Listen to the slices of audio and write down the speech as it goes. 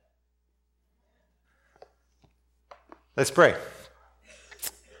Let's pray.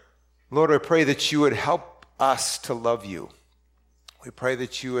 Lord, I pray that you would help us to love you. We pray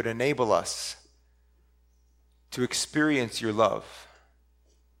that you would enable us to experience your love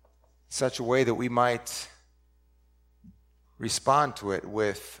in such a way that we might respond to it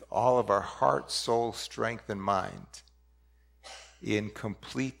with all of our heart, soul, strength, and mind in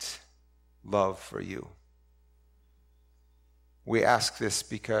complete love for you. We ask this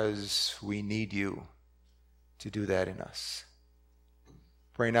because we need you to do that in us.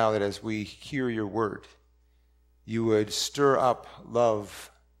 Pray now that as we hear your word, you would stir up love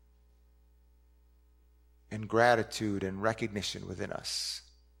and gratitude and recognition within us.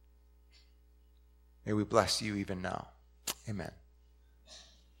 May we bless you even now. Amen.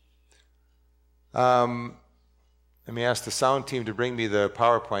 Let me ask the sound team to bring me the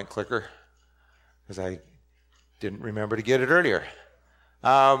PowerPoint clicker, because I didn't remember to get it earlier.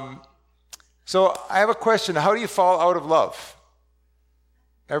 So I have a question. How do you fall out of love?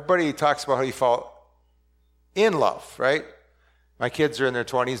 Everybody talks about how you fall in love, right? My kids are in their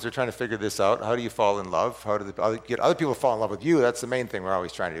 20s. They're trying to figure this out. How do you fall in love? How do get other people to fall in love with you? That's the main thing we're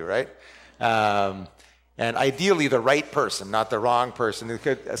always trying to do, right? And ideally the right person, not the wrong person.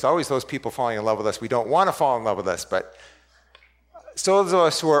 It's always those people falling in love with us. We don't want to fall in love with us. But so those of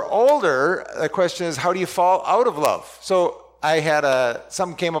us who are older, the question is, how do you fall out of love? So I had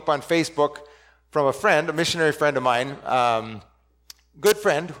something came up on Facebook from a friend, a missionary friend of mine, good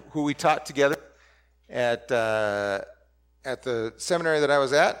friend who we taught together at the seminary that I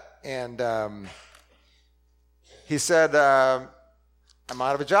was at. And he said, I'm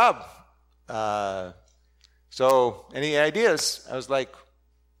out of a job. So any ideas? I was like,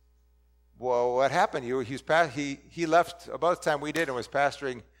 well, what happened? He left about the time we did and was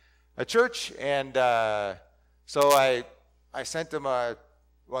pastoring a church. And so I sent him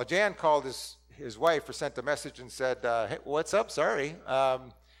Jan called his wife or sent a message and said, hey, what's up? Sorry.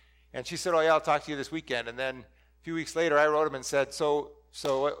 And she said, oh, yeah, I'll talk to you this weekend. And then a few weeks later, I wrote him and said, so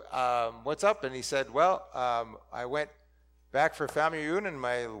what's up? And he said, well, I went back for a family reunion and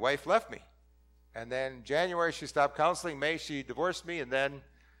my wife left me. And then January, she stopped counseling. May, she divorced me. And then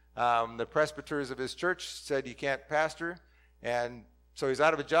the presbyters of his church said, you can't pastor. And so he's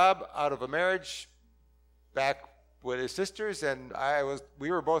out of a job, out of a marriage, back with his sisters. And we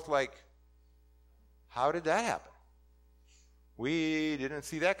were both like, how did that happen? We didn't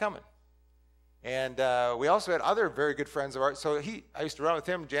see that coming. And we also had other very good friends of ours. So I used to run with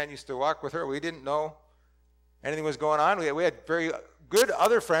him. Jan used to walk with her. We didn't know anything was going on. We had very good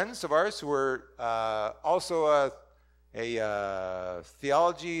other friends of ours who were also a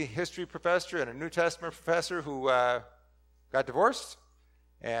theology history professor and a New Testament professor who got divorced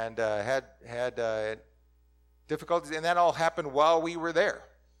and had difficulties. And that all happened while we were there.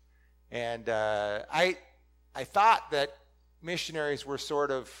 And I thought that missionaries were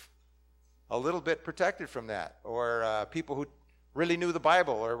sort of a little bit protected from that, or people who really knew the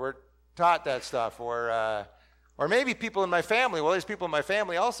Bible or were taught that stuff, or maybe people in my family. Well, there's people in my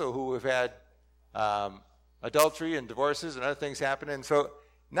family also who have had adultery and divorces and other things happen. And so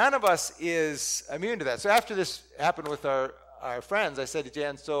none of us is immune to that. So after this happened with our friends, I said to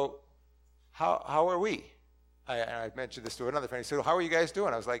Jan, so how are we? I mentioned this to another friend. He said, well, how are you guys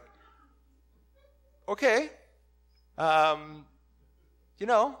doing? I was like, okay. I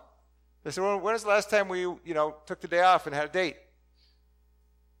said, well, when was the last time we, took the day off and had a date?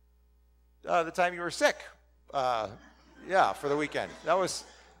 The time you were sick. For the weekend. That was,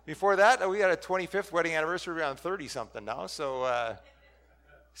 before that, we had a 25th wedding anniversary around 30-something now. So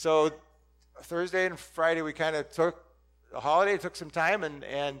Thursday and Friday we kind of took a holiday, took some time,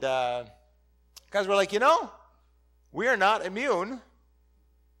 and guys were like, we are not immune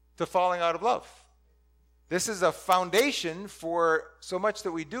to falling out of love. This is a foundation for so much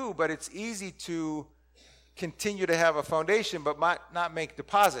that we do, but it's easy to continue to have a foundation but not make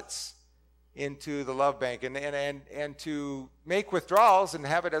deposits into the love bank and to make withdrawals and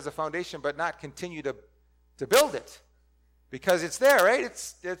have it as a foundation but not continue to build it because it's there, right?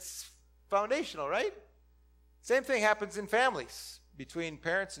 It's foundational, right? Same thing happens in families between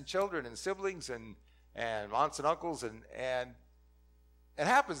parents and children and siblings and aunts and uncles and it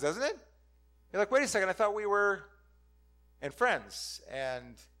happens, doesn't it? You're like, wait a second, I thought we were friends,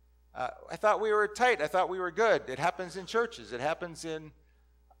 and I thought we were tight. I thought we were good. It happens in churches. It happens in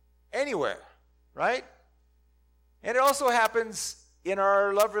anywhere, right? And it also happens in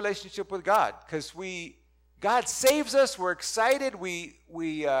our love relationship with God, because God saves us. We're excited. We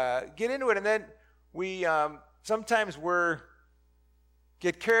get into it, and then we sometimes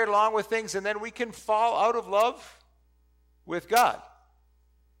get carried along with things, and then we can fall out of love with God.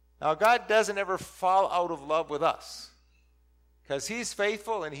 Now, God doesn't ever fall out of love with us. because he's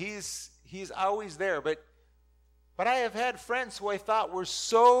faithful and he's always there. But I have had friends who I thought were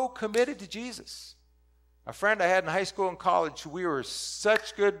so committed to Jesus. A friend I had in high school and college, we were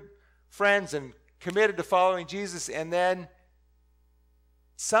such good friends and committed to following Jesus, and then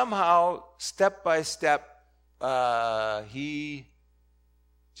somehow, step by step, he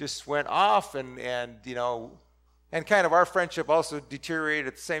just went off, and kind of our friendship also deteriorated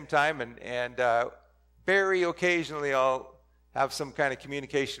at the same time, and very occasionally I'll have some kind of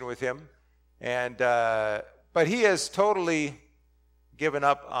communication with him, but he has totally given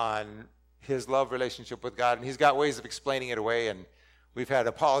up on his love relationship with God, and he's got ways of explaining it away, and we've had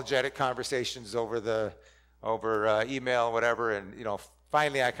apologetic conversations over email, whatever, and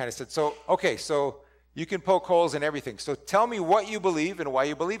finally I kind of said, so you can poke holes in everything, so tell me what you believe and why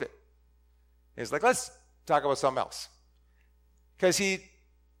you believe it. He's like, let's talk about something else, because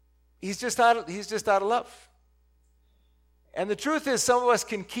he's just out of love. And the truth is, some of us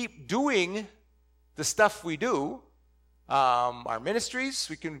can keep doing the stuff we do, our ministries.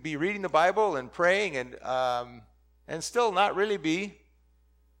 We can be reading the Bible and praying and still not really be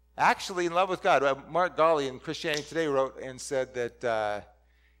actually in love with God. Mark Galli in Christianity Today wrote and said that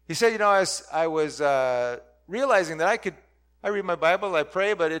he said, as I was realizing that I read my Bible, I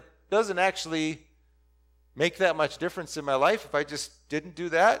pray, but it doesn't actually make that much difference in my life if I just didn't do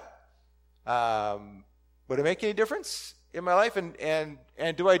that. Would it make any difference in my life? And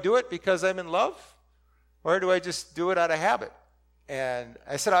do I do it because I'm in love? Or do I just do it out of habit? And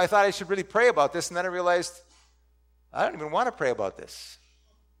I said, I thought I should really pray about this, and then I realized I don't even want to pray about this.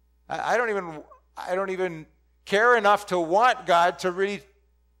 I don't even care enough to want God to really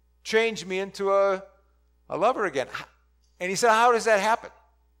change me into a lover again. And he said, how does that happen?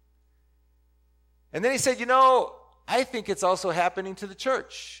 And then he said, I think it's also happening to the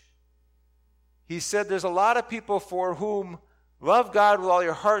church. He said there's a lot of people for whom love God with all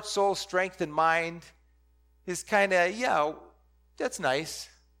your heart, soul, strength, and mind is kind of, that's nice.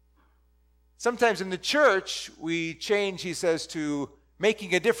 Sometimes in the church, we change, he says, to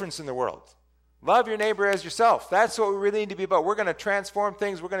making a difference in the world. Love your neighbor as yourself. That's what we really need to be about. We're going to transform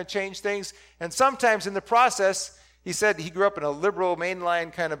things. We're going to change things. And sometimes in the process, he said he grew up in a liberal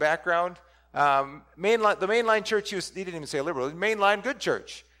mainline kind of background. The mainline church, he didn't even say liberal, mainline good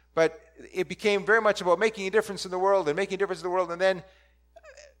church. But it became very much about making a difference in the world and making a difference in the world. And then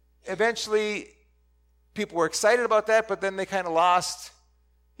eventually people were excited about that, but then they kind of lost,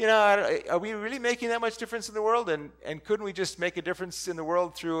 are we really making that much difference in the world? And couldn't we just make a difference in the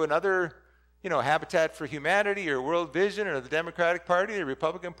world through another, Habitat for Humanity or World Vision or the Democratic Party, the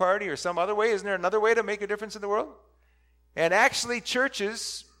Republican Party, or some other way? Isn't there another way to make a difference in the world? And actually,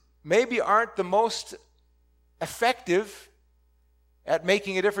 churches maybe aren't the most effective at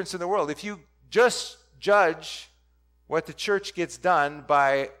making a difference in the world. If you just judge what the church gets done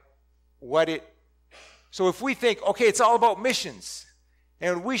by so if we think, okay, it's all about missions,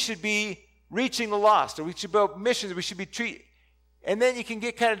 and we should be reaching the lost, or we should be about missions, we should be treating, and then you can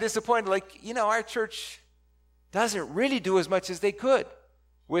get kind of disappointed, like, our church doesn't really do as much as they could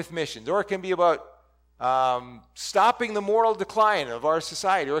with missions. Or it can be about stopping the moral decline of our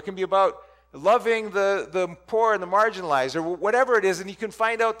society, or it can be about loving the poor and the marginalized, or whatever it is, and you can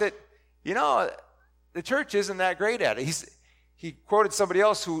find out that, the church isn't that great at it. He quoted somebody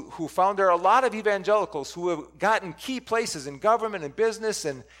else who found there are a lot of evangelicals who have gotten key places in government and business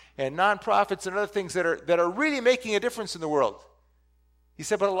and nonprofits and other things that are really making a difference in the world. He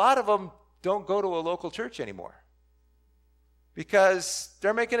said, but a lot of them don't go to a local church anymore because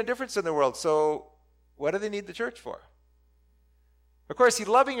they're making a difference in the world. So what do they need the church for? Of course,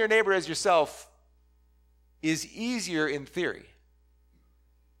 loving your neighbor as yourself is easier in theory.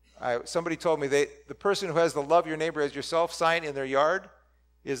 Somebody told me the person who has the love your neighbor as yourself sign in their yard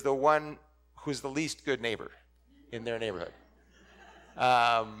is the one who's the least good neighbor in their neighborhood.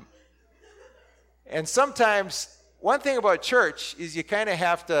 And sometimes, one thing about church is you kind of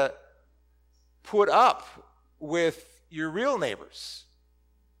have to put up with your real neighbors,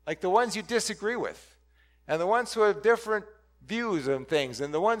 like the ones you disagree with, and the ones who have different views on things,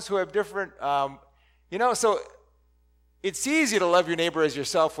 and the ones who have different, so it's easy to love your neighbor as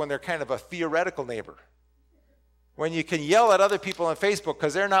yourself when they're kind of a theoretical neighbor. When you can yell at other people on Facebook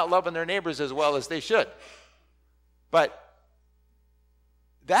because they're not loving their neighbors as well as they should. But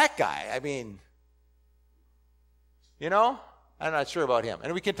that guy, I'm not sure about him.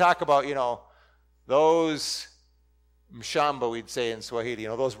 And we can talk about, those mshamba, we'd say in Swahili,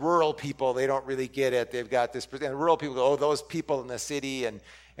 those rural people, they don't really get it. They've got this, and rural people go, those people in the city, and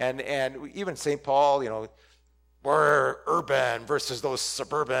even St. Paul, we're urban versus those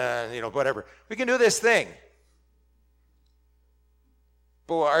suburban, whatever. We can do this thing.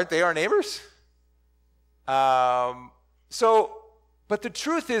 But aren't they our neighbors? But the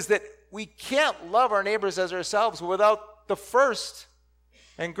truth is that we can't love our neighbors as ourselves without the first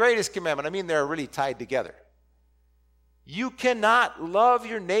and greatest commandment. I mean, they're really tied together. You cannot love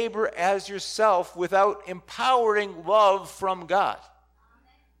your neighbor as yourself without empowering love from God.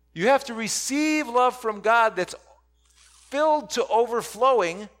 You have to receive love from God that's filled to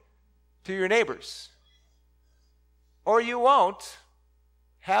overflowing to your neighbors, or you won't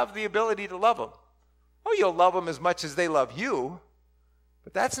have the ability to love them. Oh, you'll love them as much as they love you,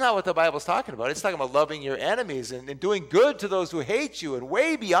 but that's not what the Bible's talking about. It's talking about loving your enemies and doing good to those who hate you, and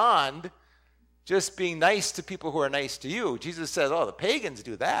way beyond just being nice to people who are nice to you. Jesus says, oh, the pagans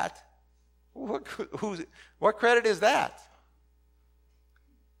do that. What credit is that?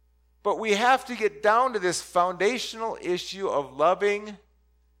 But we have to get down to this foundational issue of loving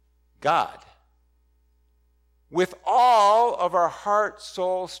God with all of our heart,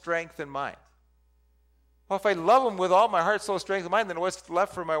 soul, strength, and mind. Well, if I love him with all my heart, soul, strength, and mind, then what's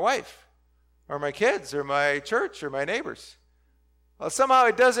left for my wife or my kids or my church or my neighbors? Well, somehow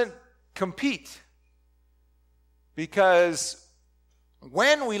it doesn't compete, because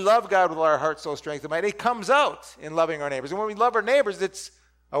when we love God with all our heart, soul, strength, and mind, it comes out in loving our neighbors. And when we love our neighbors, it's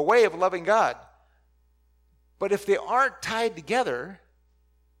a way of loving God. But if they aren't tied together,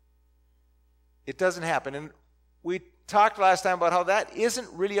 it doesn't happen. And we talked last time about how that isn't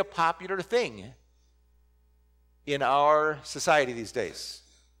really a popular thing in our society these days.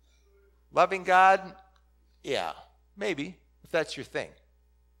 Loving God, yeah, maybe, if that's your thing.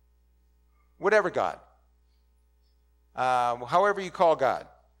 Whatever God. However you call God.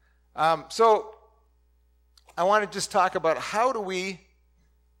 So I want to just talk about how do we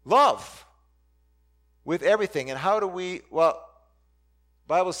love with everything, and how do we, well, the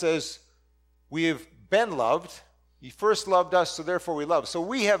Bible says we have been loved. He first loved us, so therefore we love. So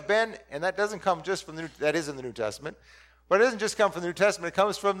we have been, and that doesn't come just from that is in the New Testament, but it doesn't just come from the New Testament, it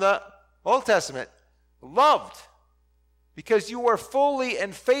comes from the Old Testament. Loved, because you are fully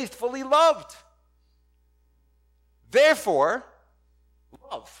and faithfully loved. Therefore,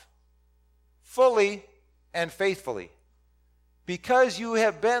 love fully and faithfully. Because you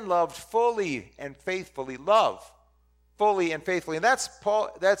have been loved fully and faithfully, love fully and faithfully. And that's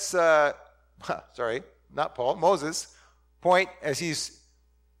Moses' point as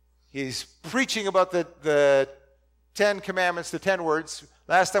he's preaching about the 10 commandments, the 10 words.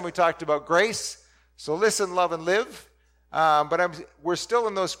 Last time we talked about grace. So listen, love, and live. But we're still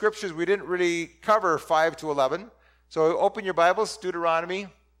in those scriptures. We didn't really cover 5 to 11. So open your Bibles, Deuteronomy.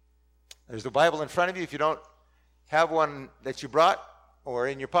 There's the Bible in front of you. If you don't have one that you brought or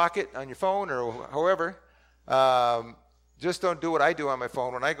in your pocket, on your phone, or however, just don't do what I do on my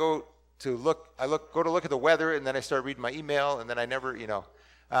phone. When I go to look at the weather, and then I start reading my email, and then I never,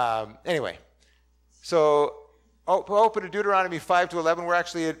 anyway. So open to Deuteronomy 5 to 11. We're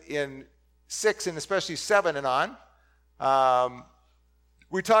actually in 6 and especially 7 and on.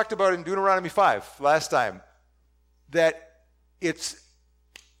 We talked about in Deuteronomy 5 last time that its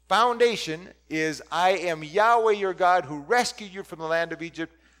foundation is, I am Yahweh your God who rescued you from the land of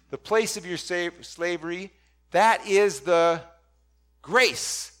Egypt, the place of your slavery. That is the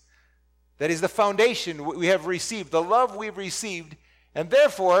grace. That is the foundation we have received, the love we've received, and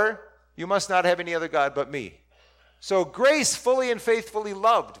therefore you must not have any other God but me. So grace, fully and faithfully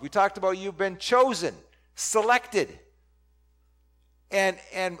loved. We talked about you've been chosen, selected. And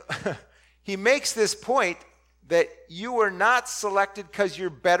he makes this point that you are not selected because you're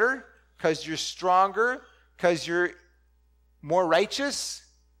better, because you're stronger, because you're more righteous.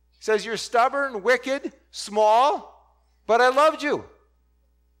 He says you're stubborn, wicked, small, but I loved you.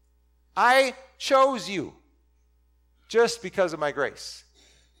 I chose you just because of my grace.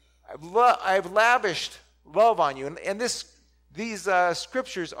 I've lavished love on you. And these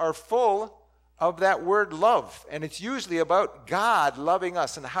scriptures are full of that word love. And it's usually about God loving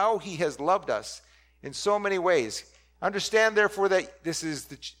us and how he has loved us in so many ways. Understand, therefore, that this is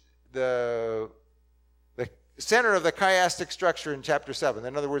the center of the chiastic structure in chapter 7.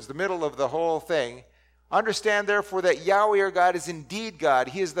 In other words, the middle of the whole thing. Understand, therefore, that Yahweh our God is indeed God.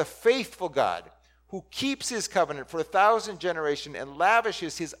 He is the faithful God who keeps his covenant for 1,000 generations and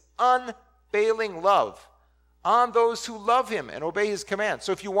lavishes his unfailing love on those who love him and obey his commands.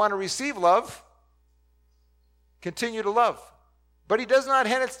 So if you want to receive love, continue to love. But he does not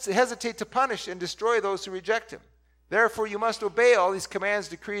hesitate to punish and destroy those who reject him. Therefore, you must obey all these commands,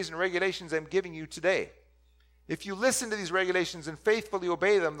 decrees, and regulations I'm giving you today. If you listen to these regulations and faithfully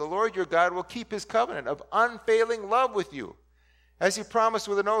obey them, the Lord your God will keep his covenant of unfailing love with you. As he promised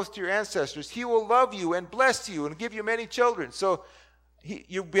with an oath to your ancestors, he will love you and bless you and give you many children. So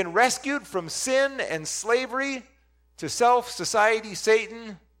You've been rescued from sin and slavery to self, society,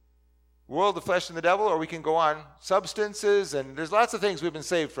 Satan, world, the flesh, and the devil, or we can go on. Substances, and there's lots of things we've been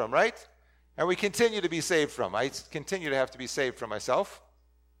saved from, right? And we continue to be saved from. I continue to have to be saved from myself.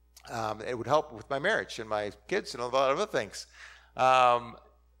 It would help with my marriage and my kids and a lot of other things.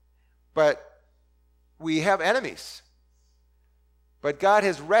 But we have enemies. But God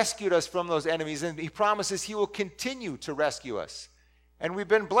has rescued us from those enemies, and he promises he will continue to rescue us. And we've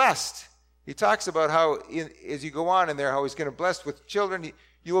been blessed. He talks about how, as you go on in there, how he's going to bless with children.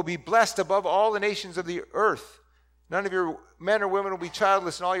 You will be blessed above all the nations of the earth. None of your men or women will be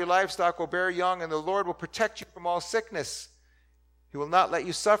childless, and all your livestock will bear young, and the Lord will protect you from all sickness. He will not let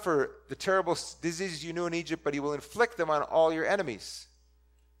you suffer the terrible diseases you knew in Egypt, but he will inflict them on all your enemies.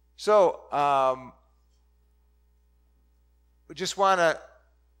 So, we just want to,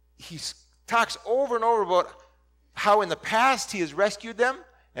 he talks over and over about how in the past he has rescued them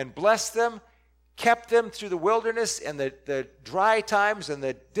and blessed them, kept them through the wilderness and the dry times and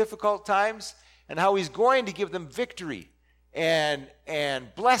the difficult times, and how he's going to give them victory and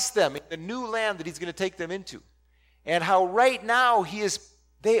bless them in the new land that he's going to take them into. And how right now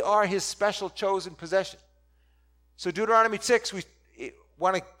they are his special chosen possession. So Deuteronomy 6, we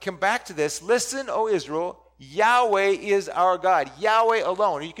want to come back to this. Listen, O Israel, Yahweh is our God. Yahweh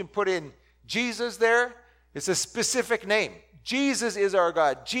alone. You can put in Jesus there. It's a specific name. Jesus is our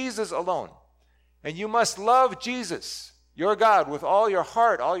God. Jesus alone. And you must love Jesus, your God, with all your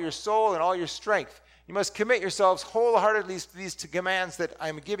heart, all your soul, and all your strength. You must commit yourselves wholeheartedly to these two commands that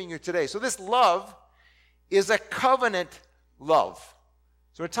I'm giving you today. So this love is a covenant love.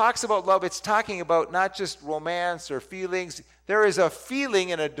 So when it talks about love, it's talking about not just romance or feelings. There is a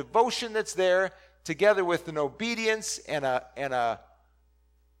feeling and a devotion that's there together with an obedience and a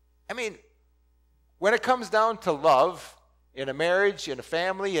I mean, when it comes down to love in a marriage, in a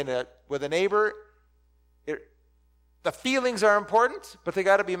family, with a neighbor, the feelings are important, but they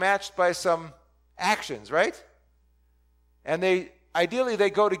got to be matched by some actions, right? And ideally they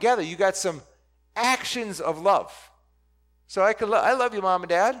go together. You got some actions of love. So I love you, Mom and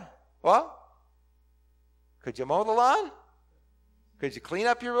Dad. Well, could you mow the lawn? Could you clean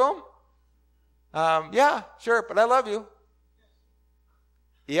up your room? Yeah, sure, but I love you.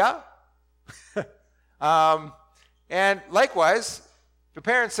 Yeah? And likewise, the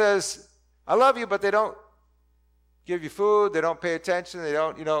parent says, I love you, but they don't give you food, they don't pay attention, they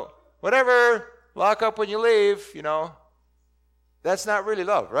don't, whatever, lock up when you leave, That's not really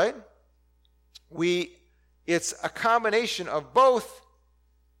love, right? It's a combination of both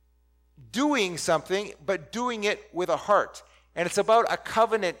doing something, but doing it with a heart. And it's about a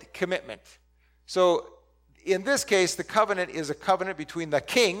covenant commitment. So in this case, the covenant is a covenant between the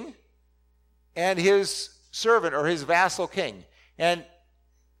king and his servant or his vassal king. And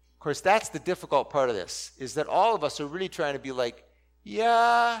of course, that's the difficult part of this, is that all of us are really trying to be like,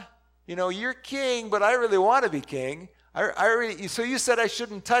 yeah, you're king, but I really want to be king. So you said I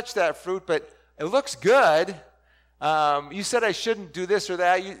shouldn't touch that fruit, but it looks good. You said I shouldn't do this or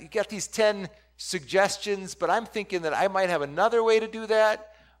that. You got these 10 suggestions, but I'm thinking that I might have another way to do that.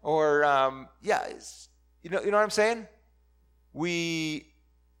 Or, you know what I'm saying? We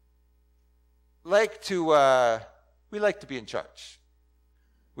like to be in charge.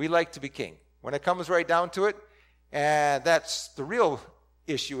 We like to be king. When it comes right down to it, and that's the real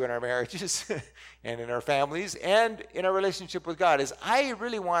issue in our marriages and in our families and in our relationship with God, is I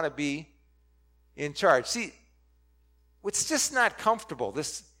really want to be in charge. See, it's just not comfortable,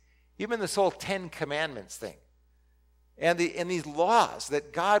 even this whole 10 Commandments thing. And these laws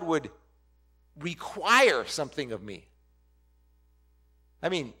that God would require something of me. I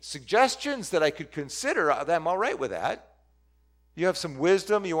mean, suggestions that I could consider, I'm all right with that. You have some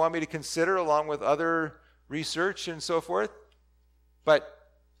wisdom you want me to consider along with other research and so forth. But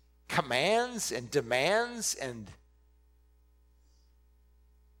commands and demands and...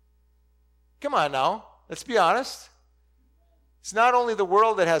 Come on now, let's be honest. It's not only the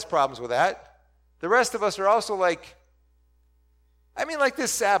world that has problems with that. The rest of us are also like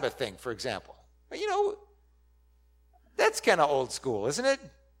this Sabbath thing, for example. That's kind of old school, isn't it?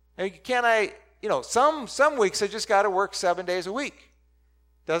 Some weeks I just got to work 7 days a week.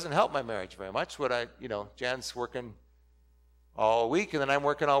 Doesn't help my marriage very much. Jan's working all week, and then I'm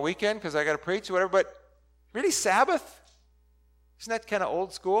working all weekend because I got to preach or whatever. But really, Sabbath? Isn't that kind of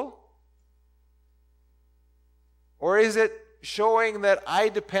old school? Or is it showing that I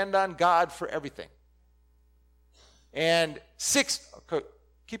depend on God for everything? And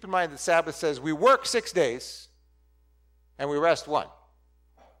keep in mind that Sabbath says we work 6 days and we rest 1.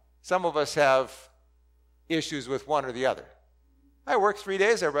 Some of us have issues with one or the other. I work 3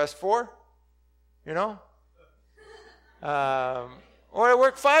 days, I rest 4, you know. Or I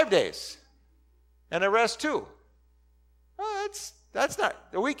work 5 days, and I rest 2. Well, that's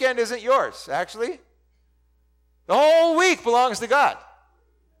not, the weekend isn't yours, actually. The whole week belongs to God.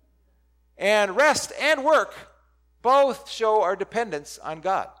 And rest and work both show our dependence on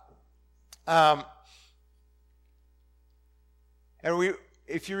God. And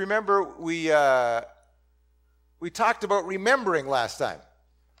if you remember, we talked about remembering last time.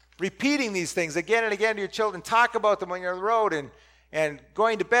 Repeating these things again and again to your children. Talk about them when you're on the road and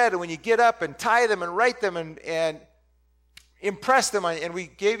going to bed, and when you get up, and tie them and write them and impress them on. And we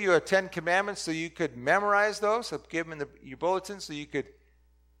gave you a 10 commandments so you could memorize those. So give them in your bulletin so you could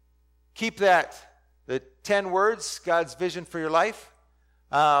keep the 10 words, God's vision for your life.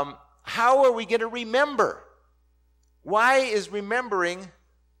 How are we going to remember? Why is remembering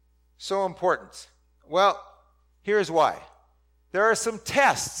so important? Well, here's why. There are some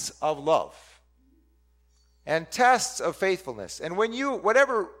tests of love and tests of faithfulness. And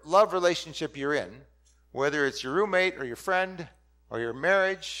whatever love relationship you're in, whether it's your roommate or your friend or your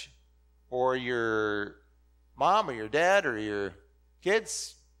marriage or your mom or your dad or your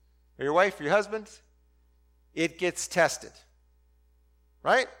kids or your wife or your husband, it gets tested,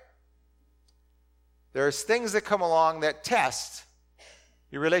 right? There's things that come along that test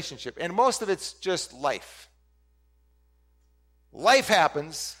your relationship, and most of it's just life. Life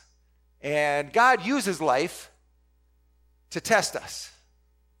happens, and God uses life to test us.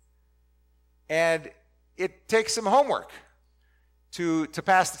 And it takes some homework to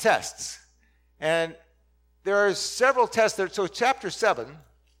pass the tests. And there are several tests there. So chapter 7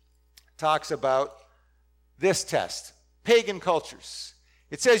 talks about this test, pagan cultures.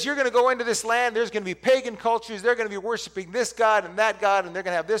 It says you're going to go into this land, there's going to be pagan cultures, they're going to be worshiping this God, and they're going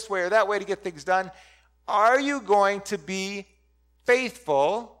to have this way or that way to get things done. Are you going to be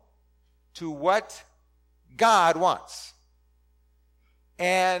faithful to what God wants?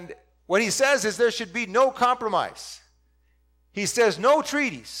 And what he says is there should be no compromise. He says no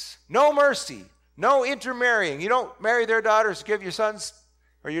treaties, no mercy, no intermarrying. You don't marry their daughters, give your sons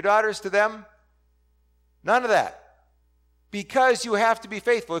or your daughters to them. None of that. Because you have to be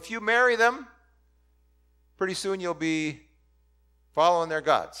faithful. If you marry them, pretty soon you'll be following their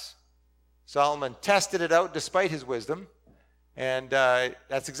gods. Solomon tested it out despite his wisdom, and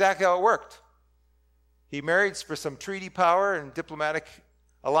that's exactly how it worked. He married for some treaty power and diplomatic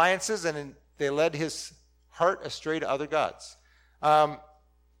alliances, and they led his heart astray to other gods. Now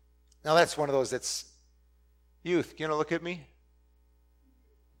that's one of those that's youth. You want to look at me?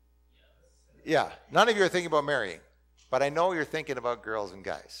 Yeah, none of you are thinking about marrying, but I know you're thinking about girls and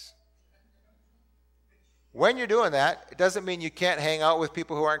guys. When you're doing that, it doesn't mean you can't hang out with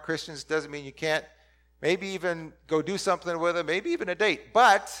people who aren't Christians. It doesn't mean you can't maybe even go do something with them, maybe even a date.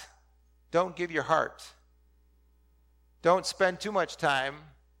 But don't give your heart. Don't spend too much time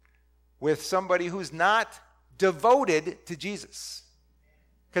with somebody who's not devoted to Jesus.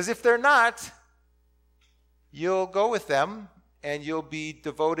 Because if they're not, you'll go with them and you'll be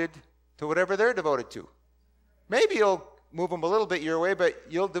devoted to whatever they're devoted to. Maybe you'll move them a little bit your way, but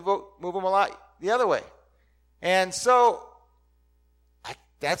you'll move them a lot the other way. And so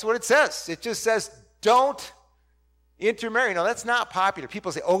that's what it says. It just says don't intermarry. Now, that's not popular.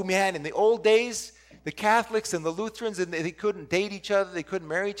 People say, oh, man, in the old days, the Catholics and the Lutherans, and they couldn't date each other. They couldn't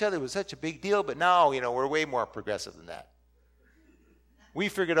marry each other. It was such a big deal. But now, we're way more progressive than that. We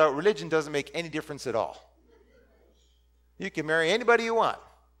figured out religion doesn't make any difference at all. You can marry anybody you want.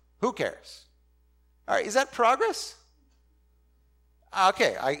 Who cares? All right, is that progress?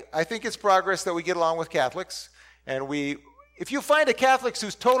 Okay, I think it's progress that we get along with Catholics. And if you find a Catholic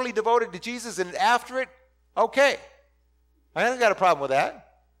who's totally devoted to Jesus and after it, okay. I haven't got a problem with that.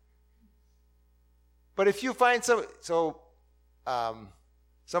 But if you find somebody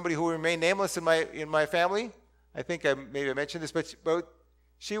who remained nameless in my family, I think I mentioned this, but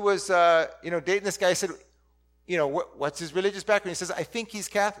she was dating this guy. I said, what's his religious background? He says, I think he's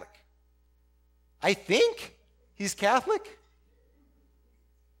Catholic. I think he's Catholic?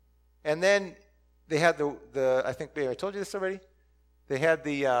 And then they had I think maybe I told you this already. They had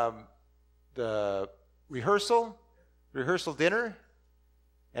the rehearsal dinner,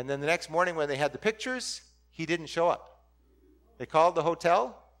 and then the next morning when they had the pictures, he didn't show up. They called the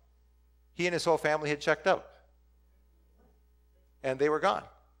hotel. He and his whole family had checked out. And they were gone.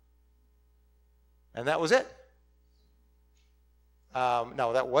 And that was it.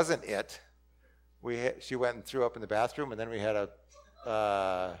 No, that wasn't it. She went and threw up in the bathroom, and then we had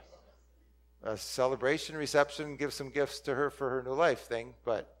a celebration reception, give some gifts to her for her new life thing,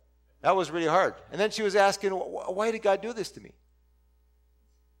 but that was really hard. And then she was asking, why did God do this to me?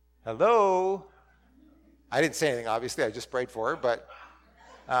 Hello? I didn't say anything, obviously. I just prayed for her, but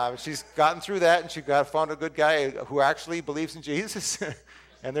she's gotten through that, and she found a good guy who actually believes in Jesus,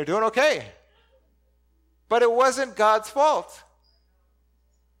 and they're doing okay. But it wasn't God's fault.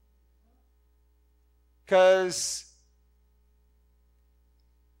 Because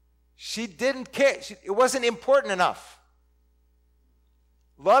she didn't care. It wasn't important enough.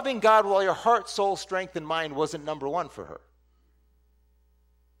 Loving God with all your heart, soul, strength, and mind wasn't number one for her.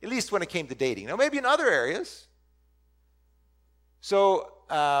 At least when it came to dating. Now, maybe in other areas. So,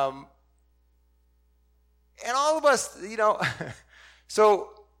 and all of us, so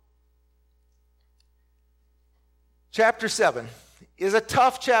chapter 7 is a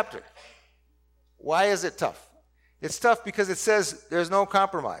tough chapter. Why is it tough? It's tough because it says there's no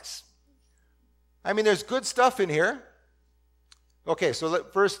compromise. I mean, there's good stuff in here. Okay, so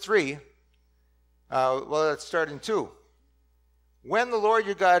verse 3. Let's start in 2. When the Lord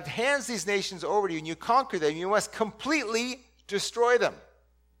your God hands these nations over to you and you conquer them, you must completely destroy them.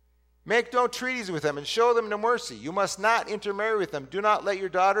 Make no treaties with them and show them no mercy. You must not intermarry with them. Do not let your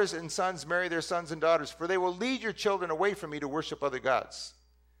daughters and sons marry their sons and daughters, for they will lead your children away from me to worship other gods.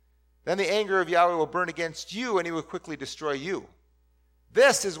 Then the anger of Yahweh will burn against you, and he will quickly destroy you.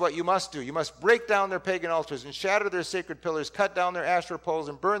 This is what you must do. You must break down their pagan altars and shatter their sacred pillars, cut down their Asherah poles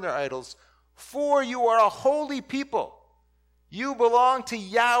and burn their idols, for you are a holy people. You belong to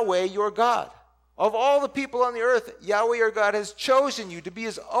Yahweh your God. Of all the people on the earth, Yahweh your God has chosen you to be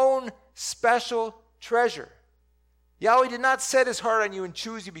his own special treasure. Yahweh did not set his heart on you and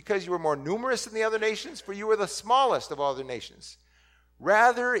choose you because you were more numerous than the other nations, for you were the smallest of all the nations.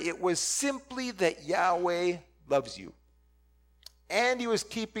 Rather, it was simply that Yahweh loves you. And he was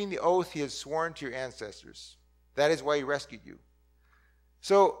keeping the oath he had sworn to your ancestors. That is why he rescued you.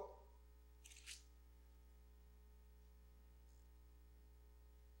 So,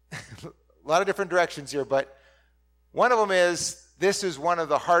 a lot of different directions here, but one of them is, this is one of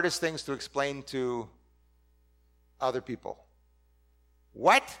the hardest things to explain to other people.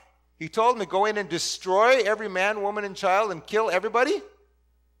 What? He told them to go in and destroy every man, woman, and child and kill everybody?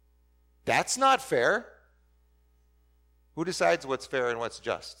 That's not fair. Who decides what's fair and what's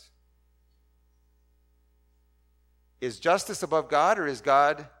just? Is justice above God, or is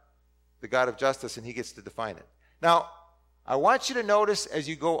God the God of justice and he gets to define it? Now, I want you to notice as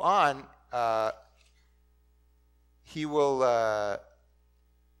you go on, he will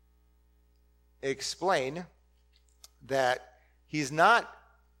explain that he's not,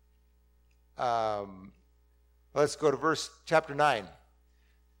 let's go to chapter 9.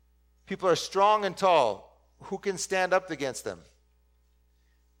 People are strong and tall. Who can stand up against them?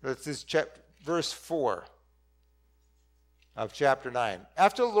 This is verse 4 of chapter 9.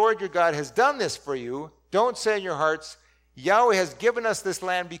 After the Lord your God has done this for you, don't say in your hearts, Yahweh has given us this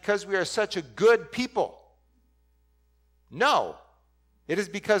land because we are such a good people. No, it is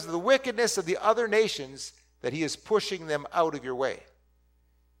because of the wickedness of the other nations that he is pushing them out of your way.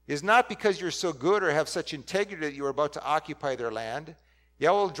 It is not because you're so good or have such integrity that you are about to occupy their land.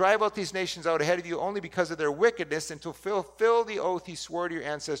 Yahweh will drive out these nations out ahead of you only because of their wickedness and to fulfill the oath he swore to your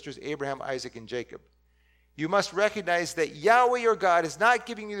ancestors Abraham, Isaac, and Jacob. You must recognize that Yahweh your God is not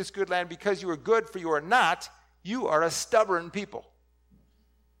giving you this good land because you are good, for you are not. You are a stubborn people.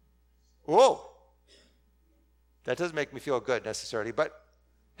 Whoa. That doesn't make me feel good necessarily, but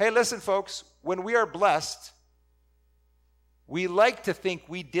hey, listen, folks, when we are blessed, we like to think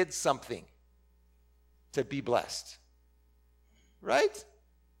we did something to be blessed. Right?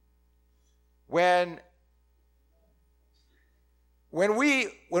 When we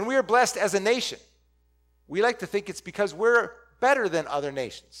are blessed as a nation, we like to think it's because we're better than other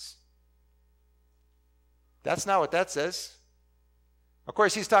nations. That's not what that says. Of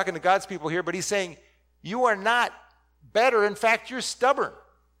course, he's talking to God's people here, but he's saying, you are not better. In fact, you're stubborn.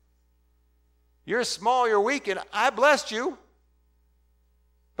 You're small, you're weak, and I blessed you.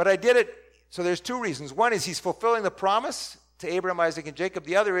 But I did it. So there's two reasons. One is he's fulfilling the promise to Abraham, Isaac, and Jacob.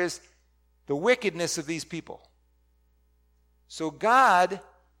 The other is the wickedness of these people. So God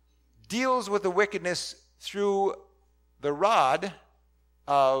deals with the wickedness through the rod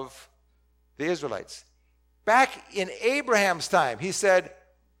of the Israelites. Back in Abraham's time, he said,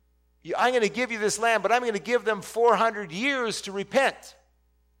 I'm going to give you this land, but I'm going to give them 400 years to repent.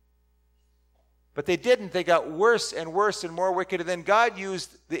 But they didn't. They got worse and worse and more wicked. And then God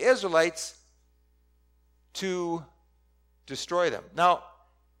used the Israelites to destroy them. Now,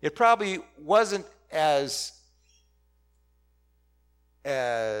 it probably wasn't as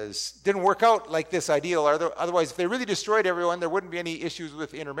didn't work out like this ideal. Otherwise, if they really destroyed everyone, there wouldn't be any issues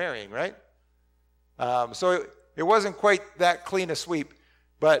with intermarrying, right? So it wasn't quite that clean a sweep.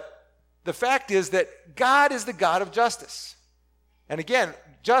 But the fact is that God is the God of justice. And again,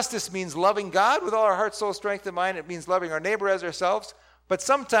 justice means loving God with all our heart, soul, strength, and mind. It means loving our neighbor as ourselves. But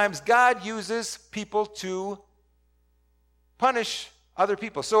sometimes God uses people to punish other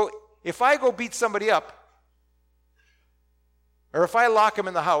people. So if I go beat somebody up, or if I lock them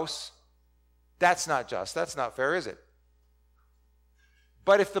in the house, that's not just. That's not fair, is it?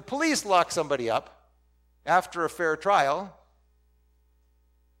 But if the police lock somebody up after a fair trial,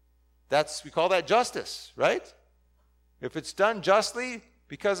 we call that justice, right? If it's done justly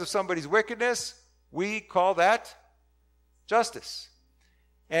because of somebody's wickedness, we call that justice.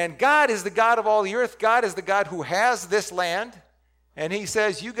 And God is the God of all the earth. God is the God who has this land. And he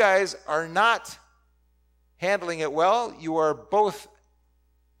says, you guys are not handling it well. You are both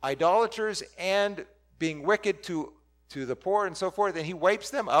idolaters and being wicked to the poor and so forth. And he wipes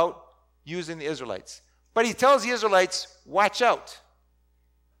them out using the Israelites. But he tells the Israelites, watch out.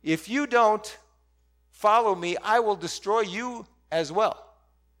 If you don't follow me, I will destroy you as well.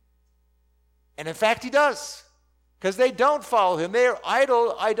 And in fact, he does. Because they don't follow him. They are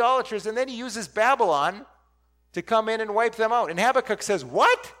idolaters. And then he uses Babylon to come in and wipe them out. And Habakkuk says,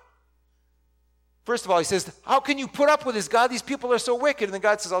 what? First of all, he says, how can you put up with this, God? These people are so wicked. And then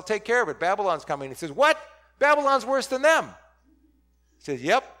God says, I'll take care of it. Babylon's coming. He says, what? Babylon's worse than them. He says,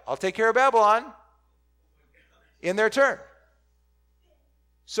 yep, I'll take care of Babylon in their turn.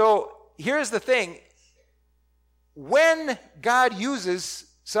 So here's the thing. When God uses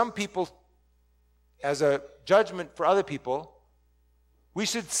some people as a judgment for other people, we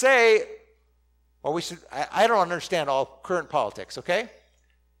should say, I don't understand all current politics, okay?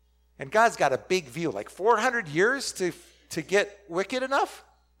 And God's got a big view, like 400 years to get wicked enough?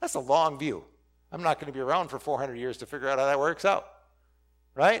 That's a long view. I'm not going to be around for 400 years to figure out how that works out,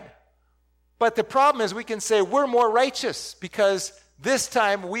 right? But the problem is we can say we're more righteous because this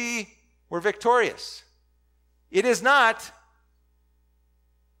time we were victorious. It is not,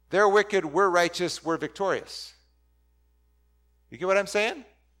 they're wicked, we're righteous, we're victorious. You get what I'm saying?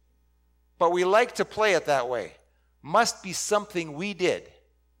 But we like to play it that way. Must be something we did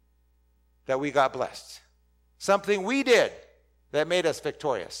that we got blessed. Something we did that made us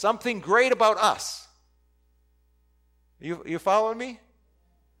victorious. Something great about us. You following me?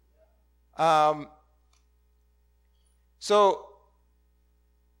 So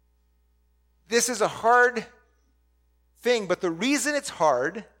this is a hard thing, but the reason it's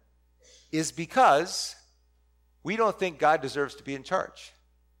hard is because we don't think God deserves to be in charge.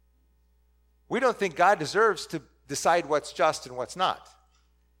 We don't think God deserves to decide what's just and what's not.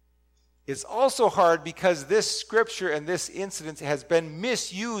 It's also hard because this scripture and this incident has been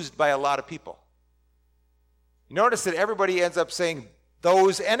misused by a lot of people. You notice that everybody ends up saying,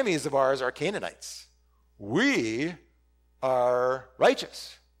 those enemies of ours are Canaanites. We are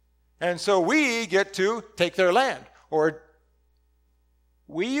righteous. And so we get to take their land. Or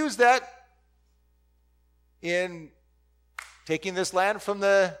we use that in taking this land from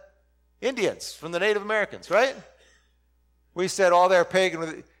the Indians, from the Native Americans, right? We said all their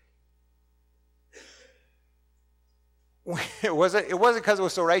pagan. It wasn't because it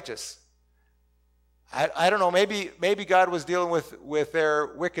was so righteous. I don't know, maybe God was dealing with their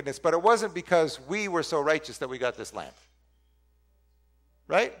wickedness, but it wasn't because we were so righteous that we got this land.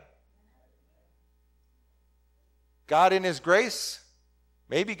 Right? God in his grace,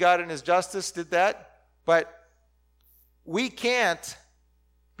 maybe God in his justice did that, but we can't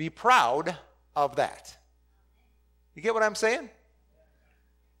be proud of that. You get what I'm saying?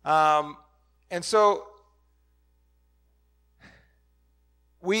 And so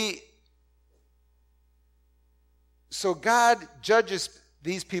God judges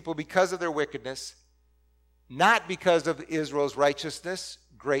these people because of their wickedness, not because of Israel's righteousness,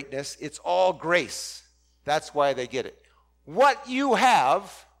 greatness. It's all grace. That's why they get it. What you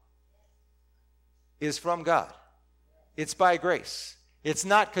have is from God. It's by grace. It's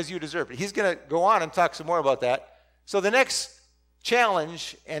not because you deserve it. He's going to go on and talk some more about that. So the next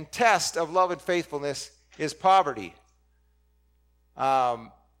challenge and test of love and faithfulness is poverty.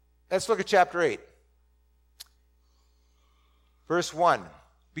 Let's look at chapter 8. Verse 1.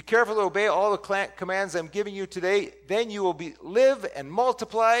 Be careful to obey all the commands I'm giving you today. Then you will live and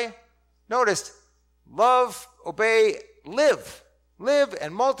multiply. Notice, love, obey, live. Live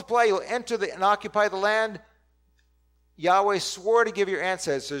and multiply. You'll enter and occupy the land Yahweh swore to give your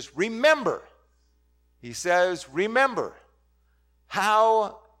ancestors. Remember, he says, remember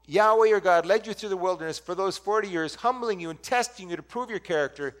how Yahweh your God led you through the wilderness for those 40 years, humbling you and testing you to prove your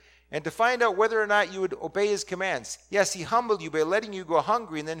character and to find out whether or not you would obey his commands. Yes, he humbled you by letting you go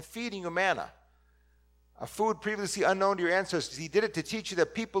hungry and then feeding you manna. a food previously unknown to your ancestors. He did it to teach you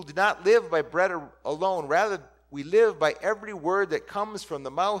that people do not live by bread alone. Rather, we live by every word that comes from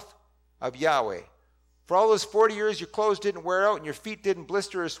the mouth of Yahweh. For all those 40 years, your clothes didn't wear out and your feet didn't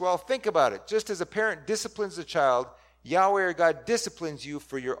blister or swell. Think about it. Just as a parent disciplines a child, Yahweh or God disciplines you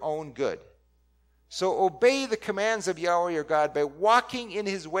for your own good. So obey the commands of Yahweh your God by walking in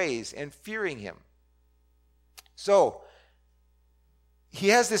his ways and fearing him. So, he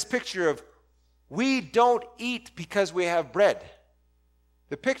has this picture of, we don't eat because we have bread.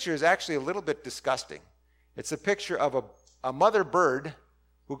 The picture is actually a little bit disgusting. It's a picture of a mother bird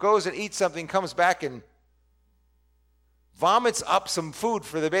who goes and eats something, comes back and vomits up some food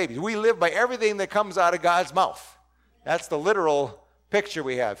for the babies. We live by everything that comes out of God's mouth. That's the literal picture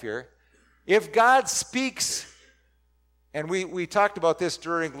we have here. If God speaks, and we talked about this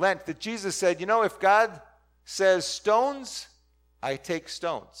during Lent, that Jesus said, if God says stones, I take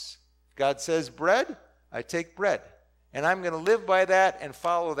stones. If God says bread, I take bread. And I'm going to live by that and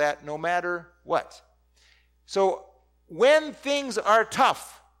follow that no matter what. So when things are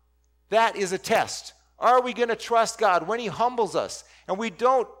tough, that is a test. Are we going to trust God when he humbles us and we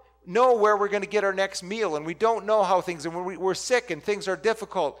don't know where we're going to get our next meal and we don't know how things, and when we're sick and things are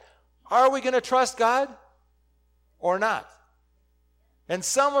difficult, are we going to trust God or not? And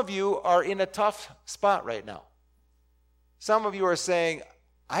some of you are in a tough spot right now. Some of you are saying,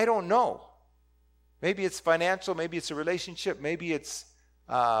 I don't know. Maybe it's financial, maybe it's a relationship, maybe it's,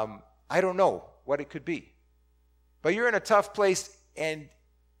 I don't know what it could be. But you're in a tough place and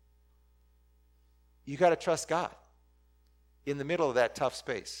you got to trust God in the middle of that tough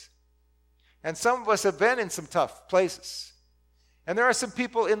space. And some of us have been in some tough places. And there are some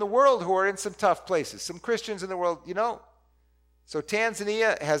people in the world who are in some tough places, some Christians in the world, So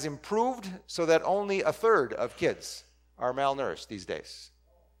Tanzania has improved so that only a third of kids are malnourished these days.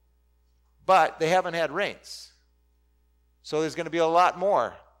 But they haven't had rains. So there's going to be a lot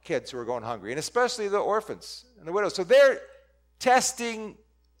more kids who are going hungry, and especially the orphans and the widows. So their testing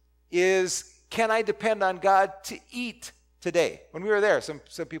is, can I depend on God to eat today? When we were there, some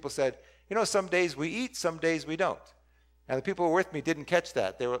people said, some days we eat, some days we don't. And the people who were with me didn't catch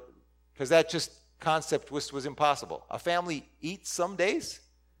that. Because that just concept was impossible. A family eats some days,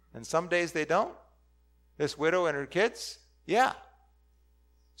 and some days they don't. This widow and her kids, yeah.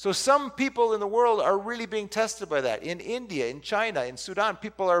 So some people in the world are really being tested by that. In India, in China, in Sudan,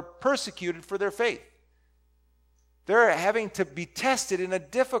 people are persecuted for their faith. They're having to be tested in a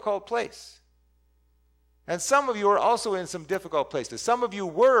difficult place. And some of you are also in some difficult places. Some of you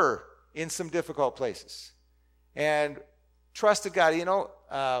were in some difficult places and trusted God.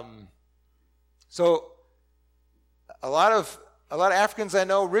 So a lot of Africans I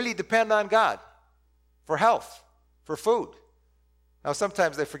know really depend on God for health, for food. Now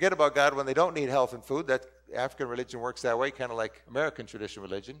sometimes they forget about God when they don't need health and food. That African religion works that way, kind of like American traditional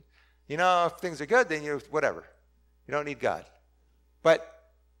religion. If things are good, then whatever. You don't need God. But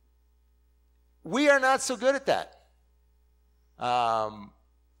we are not so good at that.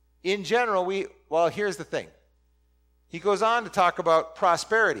 In general, here's the thing. He goes on to talk about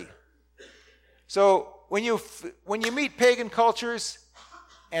prosperity. So when you meet pagan cultures,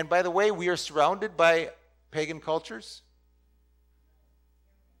 and by the way, we are surrounded by pagan cultures.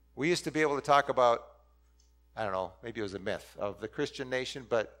 We used to be able to talk about, I don't know, maybe it was a myth of the Christian nation,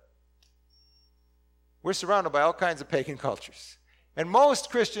 but we're surrounded by all kinds of pagan cultures. And most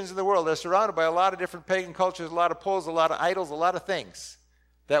Christians in the world are surrounded by a lot of different pagan cultures, a lot of poles, a lot of idols, a lot of things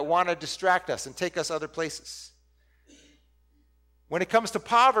that want to distract us and take us other places. When it comes to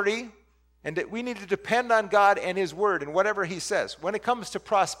poverty, and that we need to depend on God and his word and whatever he says. When it comes to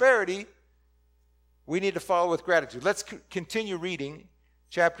prosperity, we need to follow with gratitude. Let's continue reading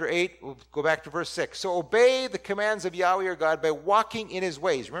chapter 8. We'll go back to verse 6. So obey the commands of Yahweh your God by walking in his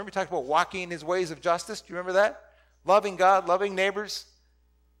ways. Remember we talked about walking in his ways of justice? Do you remember that? Loving God, loving neighbors,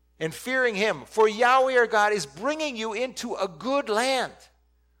 and fearing him. For Yahweh your God is bringing you into a good land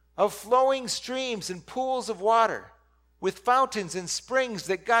of flowing streams and pools of water, with fountains and springs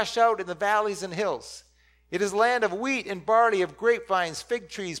that gush out in the valleys and hills. It is land of wheat and barley, of grapevines, fig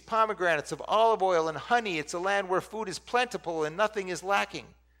trees, pomegranates, of olive oil and honey. It's a land where food is plentiful and nothing is lacking.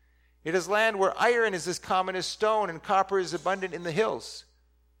 It is land where iron is as common as stone and copper is abundant in the hills.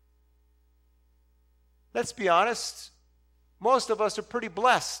 Let's be honest, most of us are pretty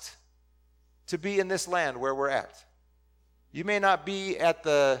blessed to be in this land where we're at. You may not be at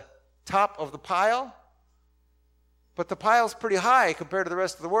the top of the pile, but the pile's pretty high compared to the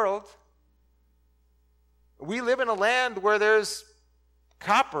rest of the world. We live in a land where there's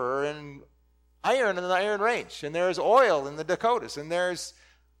copper and iron in the Iron Range, and there's oil in the Dakotas, and there's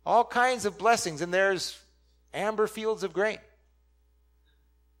all kinds of blessings, and there's amber fields of grain.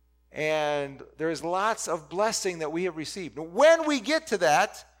 And there's lots of blessing that we have received. When we get to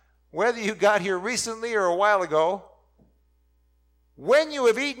that, whether you got here recently or a while ago, when you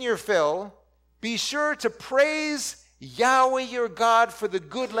have eaten your fill, be sure to praise Yahweh your God for the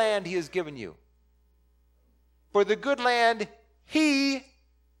good land he has given you. For the good land he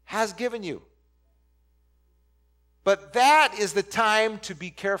has given you. But that is the time to be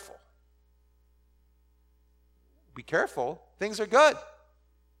careful. Be careful. Things are good.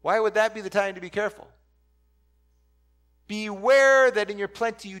 Why would that be the time to be careful? Beware that in your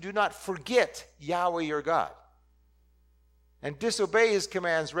plenty you do not forget Yahweh your God and disobey his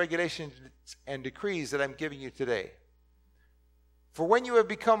commands, regulations, and decrees that I'm giving you today. For when you have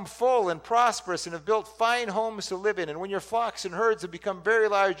become full and prosperous and have built fine homes to live in, and when your flocks and herds have become very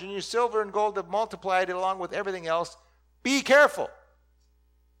large and your silver and gold have multiplied along with everything else, be careful.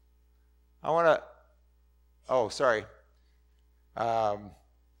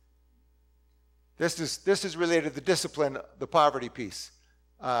 This is related to the discipline, the poverty piece.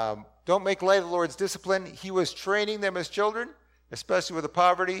 Don't make light of the Lord's discipline. He was training them as children, especially with the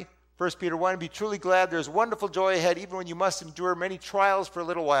poverty. 1 Peter 1, be truly glad there's wonderful joy ahead, even when you must endure many trials for a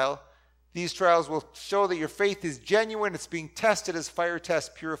little while. These trials will show that your faith is genuine. It's being tested as fire tests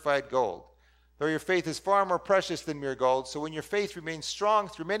purified gold. Though your faith is far more precious than mere gold, so when your faith remains strong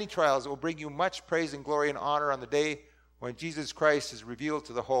through many trials, it will bring you much praise and glory and honor on the day when Jesus Christ is revealed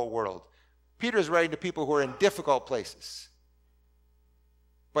to the whole world. Peter is writing to people who are in difficult places.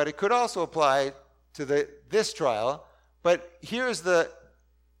 But it could also apply to this trial. But here's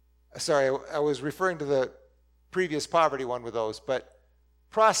I was referring to the previous poverty one with those. But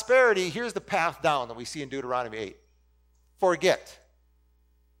prosperity, here's the path down that we see in Deuteronomy 8. Forget.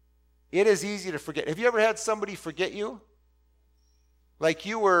 It is easy to forget. Have you ever had somebody forget you? Like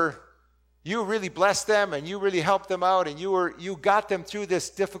you really blessed them and you really helped them out and you got them through this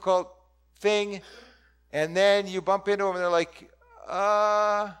difficult thing, and then you bump into them and they're like,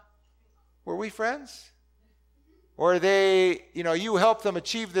 were we friends? Or they, you help them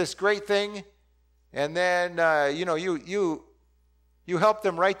achieve this great thing, and then, you help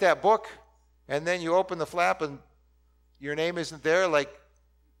them write that book, and then you open the flap and your name isn't there. Like,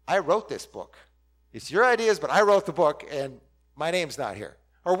 I wrote this book. It's your ideas, but I wrote the book, and my name's not here.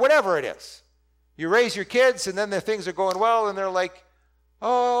 Or whatever it is. You raise your kids, and then the things are going well, and they're like,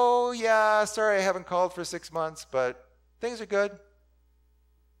 oh, yeah, sorry I haven't called for 6 months, but things are good.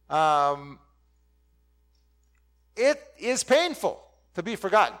 It is painful to be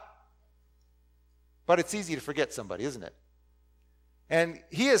forgotten. But it's easy to forget somebody, isn't it? And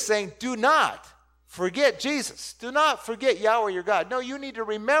he is saying, do not forget Jesus. Do not forget Yahweh your God. No, you need to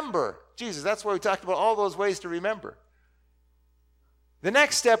remember Jesus. That's why we talked about all those ways to remember. The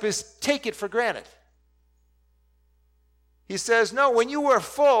next step is take it for granted. He says, no, when you were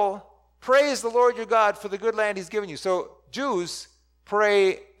full, praise the Lord your God for the good land he's given you. So Jews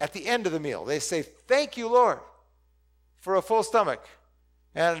pray at the end of the meal. They say, thank you, Lord, for a full stomach.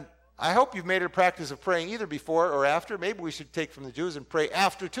 And I hope you've made it a practice of praying either before or after. Maybe we should take from the Jews and pray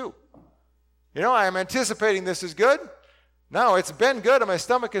after too. I am anticipating this is good. No, it's been good and my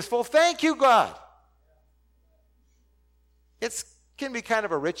stomach is full. Thank you, God. It can be kind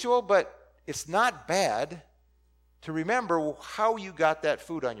of a ritual, but it's not bad to remember how you got that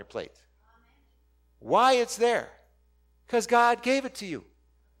food on your plate. Why it's there. Because God gave it to you.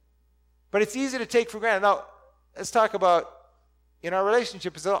 But it's easy to take for granted. Now, let's talk about, in our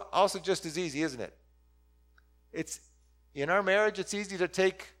relationship, it's also just as easy, isn't it? It's, in our marriage, it's easy to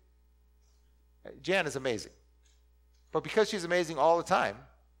take, Jan is amazing. But because she's amazing all the time,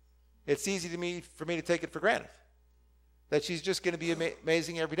 it's easy for me to take it for granted. That she's just going to be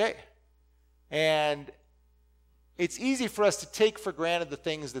amazing every day. And it's easy for us to take for granted the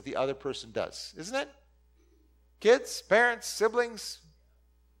things that the other person does, isn't it? Kids, parents, siblings,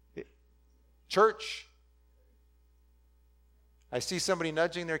 church. I see somebody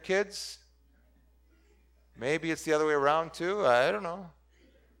nudging their kids. Maybe it's the other way around too. I don't know.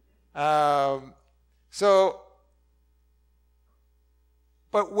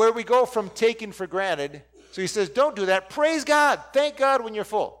 But where we go from taking for granted, so he says, don't do that. Praise God. Thank God when you're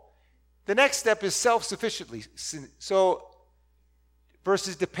full. The next step is self-sufficiently. So,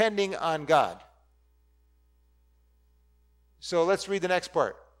 versus depending on God. So let's read the next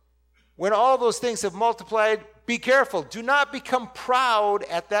part. When all those things have multiplied, be careful. Do not become proud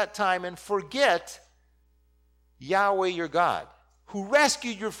at that time and forget Yahweh your God, who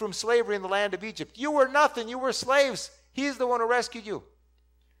rescued you from slavery in the land of Egypt. You were nothing. You were slaves. He's the one who rescued you.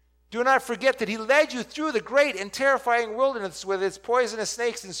 Do not forget that he led you through the great and terrifying wilderness with its poisonous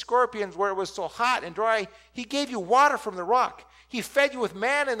snakes and scorpions where it was so hot and dry. He gave you water from the rock. He fed you with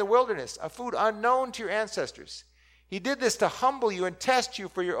manna in the wilderness, a food unknown to your ancestors. He did this to humble you and test you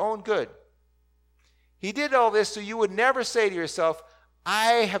for your own good. He did all this so you would never say to yourself,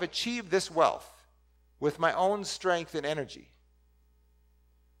 I have achieved this wealth with my own strength and energy.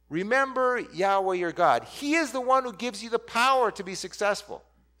 Remember Yahweh your God. He is the one who gives you the power to be successful.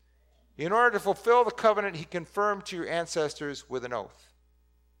 In order to fulfill the covenant he confirmed to your ancestors with an oath.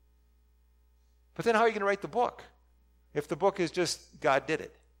 But then how are you going to write the book if the book is just God did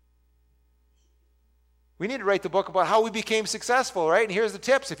it? We need to write the book about how we became successful, right? And here's the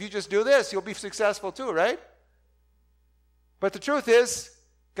tips. If you just do this, you'll be successful too, right? But the truth is,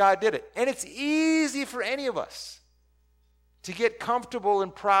 God did it. And it's easy for any of us to get comfortable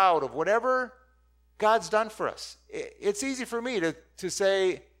and proud of whatever God's done for us. It's easy for me to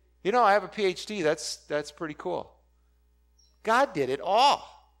say, you know, I have a PhD. That's pretty cool. God did it all.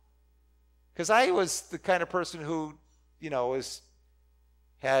 Because I was the kind of person who, you know,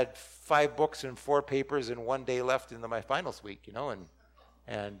 had 5 books and 4 papers and 1 day left into my finals week, you know,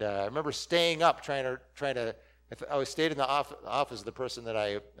 and I remember staying up trying to. I stayed in the office of the person that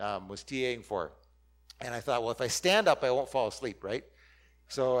I was TAing for, and I thought, well, if I stand up, I won't fall asleep, right?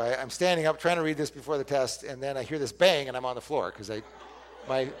 So I'm standing up trying to read this before the test, and then I hear this bang, and I'm on the floor because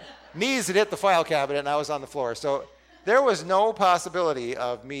my knees had hit the file cabinet, and I was on the floor. So there was no possibility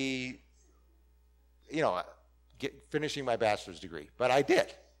of me, you know, finishing my bachelor's degree, but I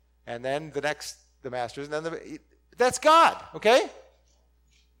did. And then the master's, and then that's God, okay?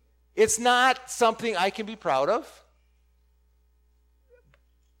 It's not something I can be proud of.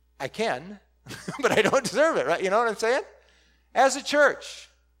 I can, but I don't deserve it, right? You know what I'm saying? As a church,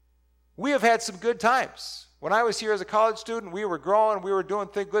 we have had some good times. When I was here as a college student, we were growing, we were doing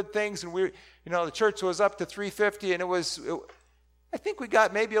good things, and the church was up to 350, and I think we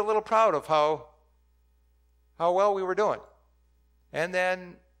got maybe a little proud of how well we were doing. And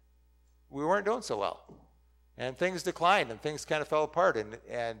then we weren't doing so well. And things declined, and things kind of fell apart,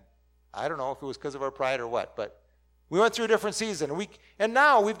 and I don't know if it was because of our pride or what, but we went through a different season. And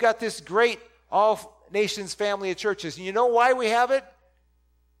now we've got this great all-nations family of churches. And you know why we have it?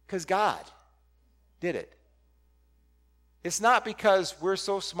 Because God did it. It's not because we're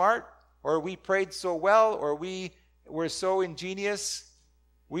so smart, or we prayed so well, or we were so ingenious.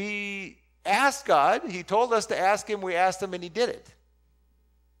 We asked God. He told us to ask him. We asked him, and he did it.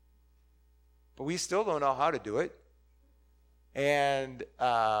 But we still don't know how to do it. And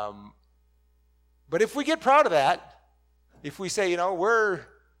but if we get proud of that, if we say, you know, we're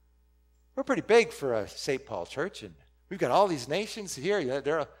pretty big for a St. Paul church, and we've got all these nations here,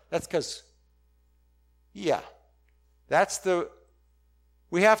 that's because, yeah,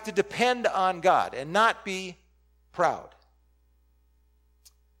 we have to depend on God and not be proud.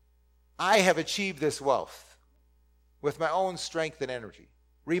 I have achieved this wealth with my own strength and energy.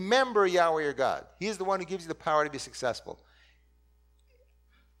 Remember Yahweh your God. He is the one who gives you the power to be successful.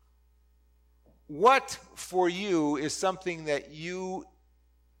 What for you is something that you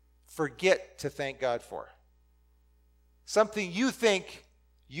forget to thank God for? Something you think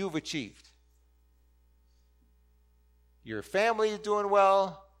you've achieved. Your family is doing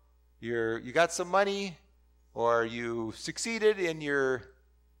well, you got some money, or you succeeded in your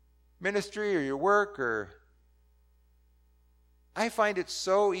ministry or your work, or I find it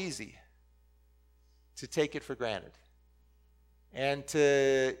so easy to take it for granted and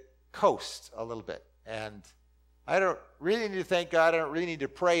to coast a little bit. And I don't really need to thank God. I don't really need to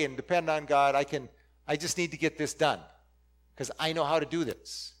pray and depend on God. I just need to get this done because I know how to do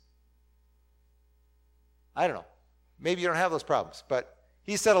this. I don't know. Maybe you don't have those problems, but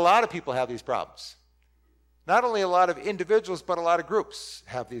he said a lot of people have these problems. Not only a lot of individuals, but a lot of groups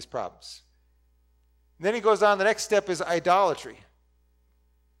have these problems. And then he goes on, the next step is idolatry.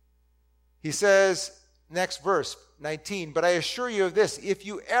 He says, next verse, 19, but I assure you of this, if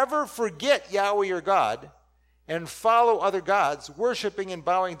you ever forget Yahweh your God and follow other gods, worshiping and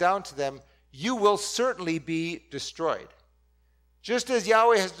bowing down to them, you will certainly be destroyed. Just as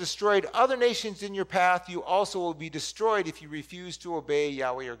Yahweh has destroyed other nations in your path, you also will be destroyed if you refuse to obey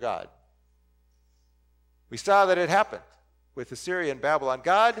Yahweh your God. We saw that it happened with Assyria and Babylon.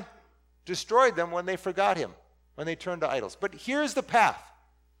 God destroyed them when they forgot him, when they turned to idols. But here's the path.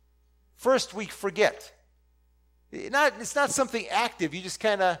 First, we forget. It's not something active. You just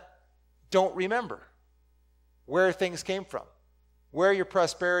kind of don't remember where things came from, where your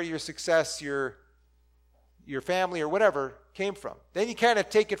prosperity, your success, your family or whatever came from. Then you kind of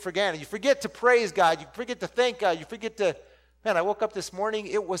take it for granted. You forget to praise God. You forget to thank God. You forget to Man, I woke up this morning,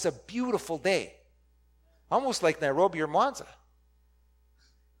 it was a beautiful day. Almost like Nairobi or Mwanza.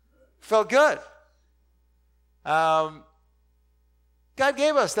 Felt good. God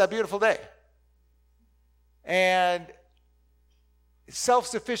gave us that beautiful day. And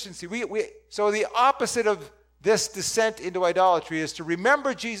self-sufficiency. So the opposite of this descent into idolatry is to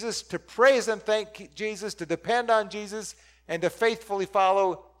remember Jesus, to praise and thank Jesus, to depend on Jesus, and to faithfully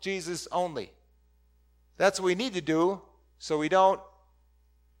follow Jesus only. That's what we need to do so we don't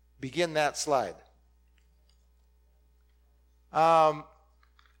begin that slide. The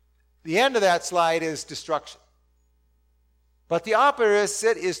end of that slide is destruction. But the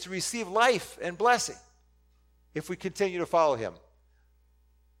opposite is to receive life and blessing if we continue to follow him.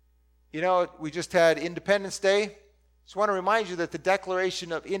 You know, we just had Independence Day. Just want to remind you that the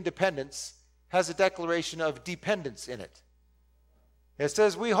Declaration of Independence has a declaration of dependence in it. It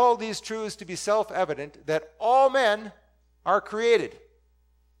says, we hold these truths to be self-evident, that all men are created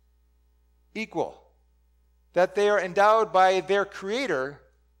equal, that they are endowed by their Creator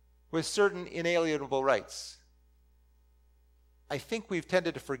with certain inalienable rights. I think we've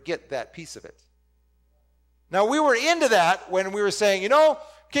tended to forget that piece of it. Now, we were into that when we were saying, you know,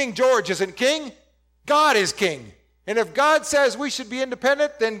 King George isn't king, God is king. And if God says we should be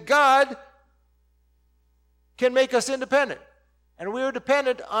independent, then God can make us independent. And we were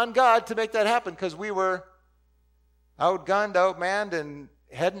dependent on God to make that happen because we were outgunned, outmanned, and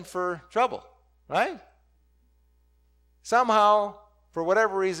heading for trouble, right? Somehow, for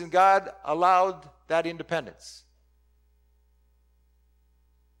whatever reason, God allowed that independence.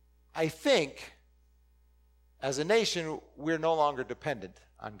 I think, as a nation, we're no longer dependent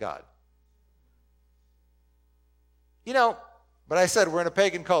on God. You know, but I said we're in a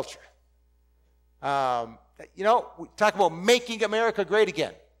pagan culture. You know, we talk about making America great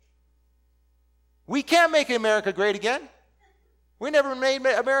again. We can't make America great again. We never made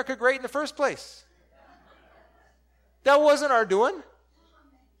America great in the first place. That wasn't our doing.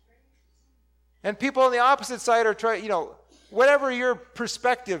 And people on the opposite side are trying, you know, whatever your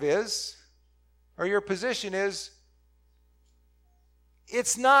perspective is, or your position is,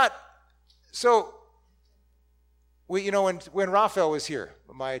 it's not. So, you know, when Raphael was here,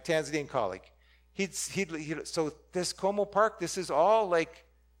 my Tanzanian colleague, so this Como Park, this is all like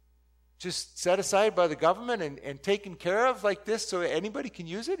just set aside by the government and taken care of like this so anybody can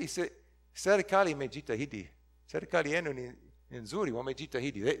use it? He said, serikali imejitahidi. Serikali yenu ni nzuri,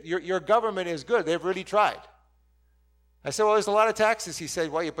 wamejitahidi. Your government is good. They've really tried. I said, well, there's a lot of taxes. He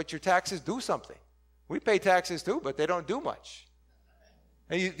said, well, but your taxes do something. We pay taxes too, but they don't do much.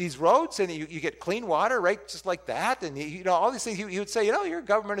 And these roads, and you get clean water, right, just like that, and you know all these things. He would say, you know, your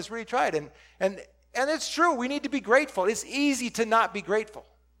government has really tried, and it's true. We need to be grateful. It's easy to not be grateful,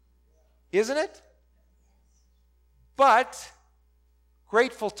 isn't it? But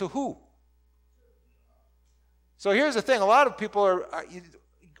grateful to who? So here's the thing: a lot of people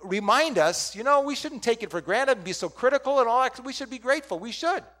remind us, you know, we shouldn't take it for granted and be so critical and all that. We should be grateful. We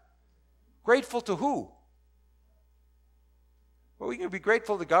should. Grateful to who? Well, we can be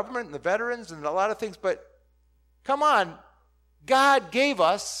grateful to the government and the veterans and a lot of things, but come on, God gave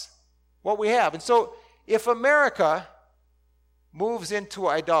us what we have. And so if America moves into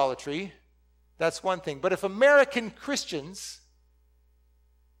idolatry, that's one thing. But if American Christians,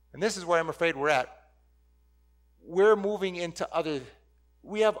 and this is where I'm afraid we're moving into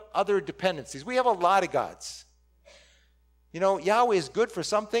we have other dependencies. We have a lot of gods. You know, Yahweh is good for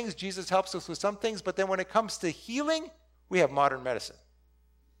some things. Jesus helps us with some things. But then when it comes to healing, we have modern medicine.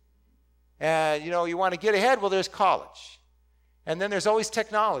 And, you know, you want to get ahead? Well, there's college. And then there's always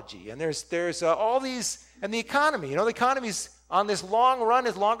technology. And there's all these, and the economy. You know, the economy's on this long run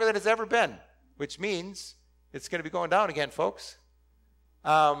is longer than it's ever been, which means it's going to be going down again, folks.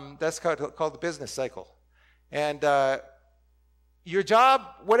 That's called the business cycle. And your job,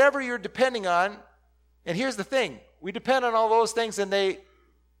 whatever you're depending on, and here's the thing, we depend on all those things, and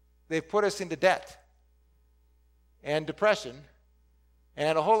they've put us into debt and depression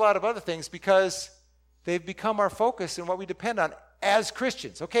and a whole lot of other things because they've become our focus and what we depend on as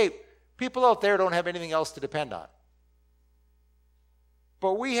Christians. Okay, people out there don't have anything else to depend on.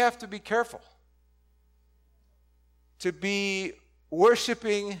 But we have to be careful to be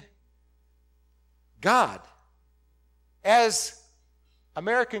worshiping God as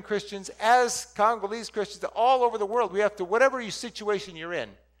American Christians, as Congolese Christians, all over the world. We have to, whatever your situation you're in,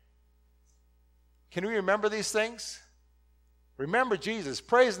 can we remember these things? Remember Jesus,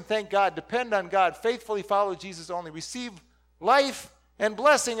 praise and thank God, depend on God, faithfully follow Jesus only, receive life and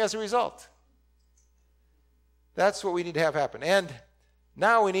blessing as a result. That's what we need to have happen. And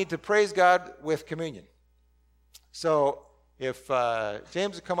now we need to praise God with communion. So If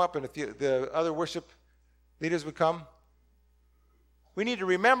James would come up and if the other worship leaders would come, we need to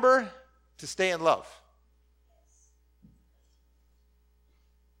remember to stay in love.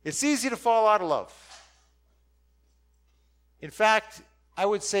 It's easy to fall out of love. In fact, I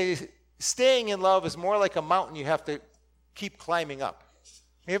would say staying in love is more like a mountain you have to keep climbing up.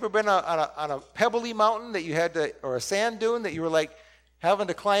 Have you ever been on a pebbly mountain that you had to, or a sand dune that you were like having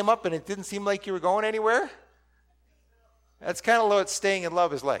to climb up and it didn't seem like you were going anywhere? That's kind of what staying in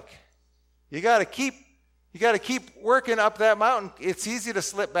love is like. You got to keep working up that mountain. It's easy to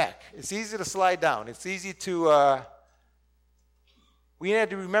slip back. It's easy to slide down. It's easy to, we had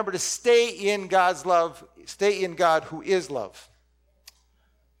to remember to stay in God's love, stay in God who is love.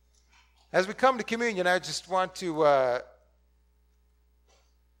 As we come to communion, I just want to,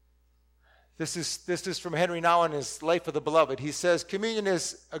 this is from Henry Nouwen in his Life of the Beloved. He says, communion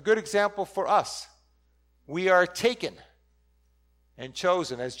is a good example for us. We are taken and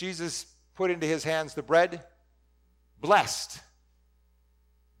chosen as Jesus put into his hands the bread, blessed,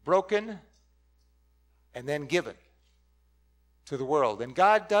 broken, and then given to the world. And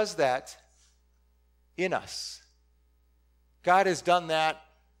God does that in us. God has done that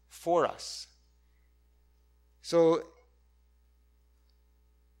for us. So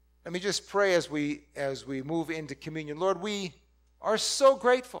let me just pray as we move into communion. Lord, we are so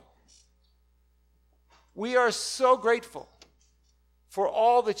grateful. We are so grateful for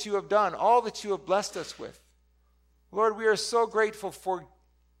all that you have done, all that you have blessed us with. Lord, we are so grateful for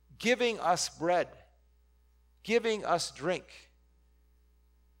giving us bread, giving us drink.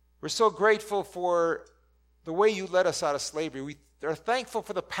 We're so grateful for the way you led us out of slavery. We are thankful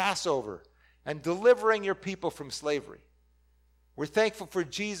for the Passover and delivering your people from slavery. We're thankful for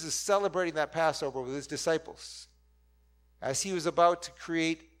Jesus celebrating that Passover with his disciples as he was about to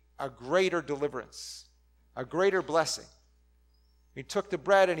create a greater deliverance, a greater blessing. He took the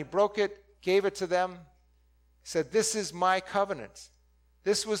bread and he broke it, gave it to them, said, "This is my covenant."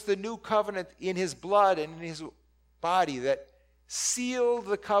 This was the new covenant in his blood and in his body that sealed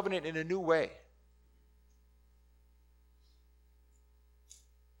the covenant in a new way.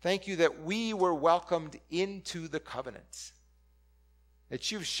 Thank you that we were welcomed into the covenant.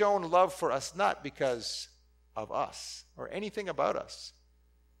 That you've shown love for us not because of us or anything about us.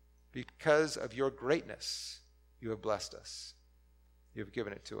 Because of your greatness, you have blessed us. You have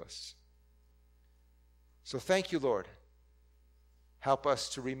given it to us. So thank you, Lord. Help us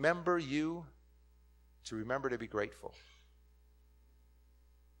to remember you, to remember to be grateful.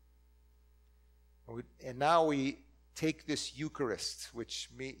 And now we take this Eucharist, which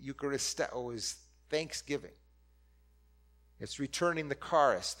Eucharisteo is thanksgiving. It's returning the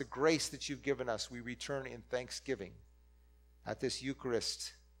charis, the grace that you've given us. We return in thanksgiving at this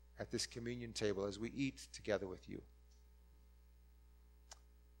Eucharist, at this communion table as we eat together with you.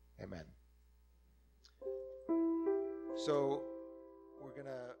 Amen. So we're going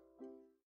to